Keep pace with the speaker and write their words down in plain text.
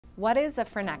What is a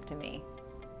frenectomy?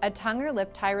 A tongue or lip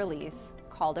tie release,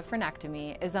 called a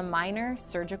frenectomy, is a minor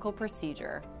surgical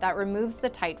procedure that removes the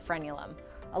tight frenulum,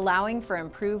 allowing for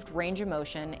improved range of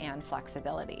motion and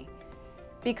flexibility.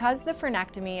 Because the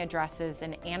frenectomy addresses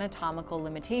an anatomical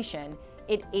limitation,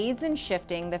 it aids in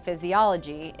shifting the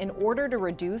physiology in order to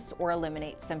reduce or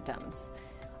eliminate symptoms.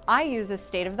 I use a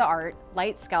state-of-the-art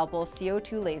LightScalpel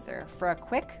CO2 laser for a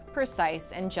quick,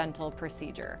 precise, and gentle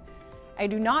procedure. I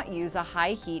do not use a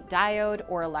high-heat diode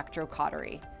or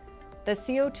electrocautery. The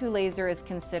CO2 laser is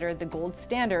considered the gold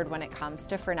standard when it comes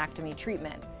to frenectomy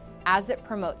treatment, as it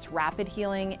promotes rapid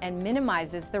healing and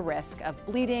minimizes the risk of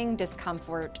bleeding,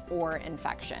 discomfort, or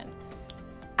infection.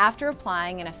 After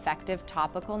applying an effective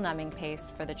topical numbing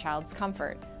paste for the child's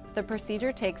comfort, the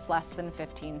procedure takes less than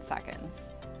 15 seconds.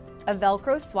 A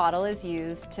Velcro swaddle is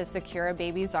used to secure a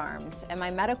baby's arms, and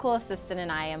my medical assistant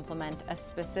and I implement a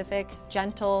specific,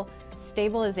 gentle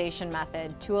stabilization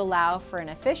method to allow for an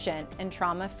efficient and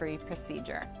trauma-free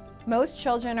procedure. Most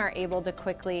children are able to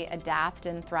quickly adapt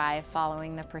and thrive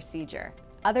following the procedure.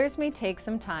 Others may take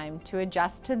some time to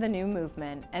adjust to the new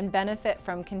movement and benefit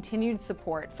from continued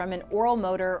support from an oral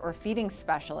motor or feeding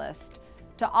specialist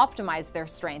to optimize their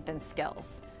strength and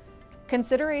skills.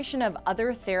 Consideration of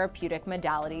other therapeutic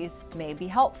modalities may be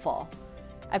helpful.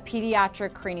 A pediatric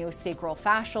craniosacral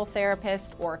fascial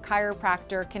therapist or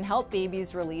chiropractor can help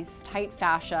babies release tight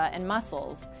fascia and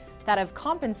muscles that have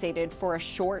compensated for a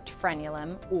short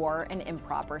frenulum or an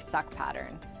improper suck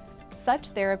pattern. Such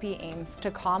therapy aims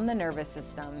to calm the nervous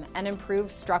system and improve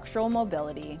structural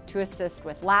mobility to assist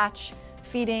with latch,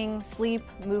 feeding, sleep,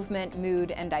 movement,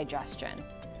 mood, and digestion.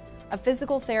 A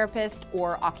physical therapist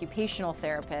or occupational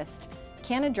therapist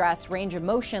can address range of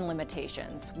motion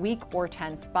limitations, weak or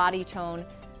tense body tone,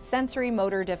 sensory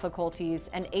motor difficulties,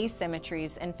 and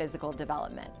asymmetries in physical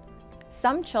development.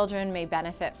 Some children may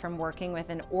benefit from working with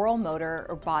an oral motor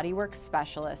or bodywork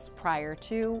specialist prior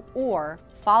to or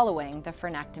following the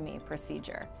frenectomy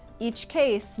procedure. Each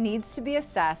case needs to be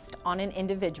assessed on an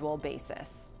individual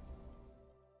basis.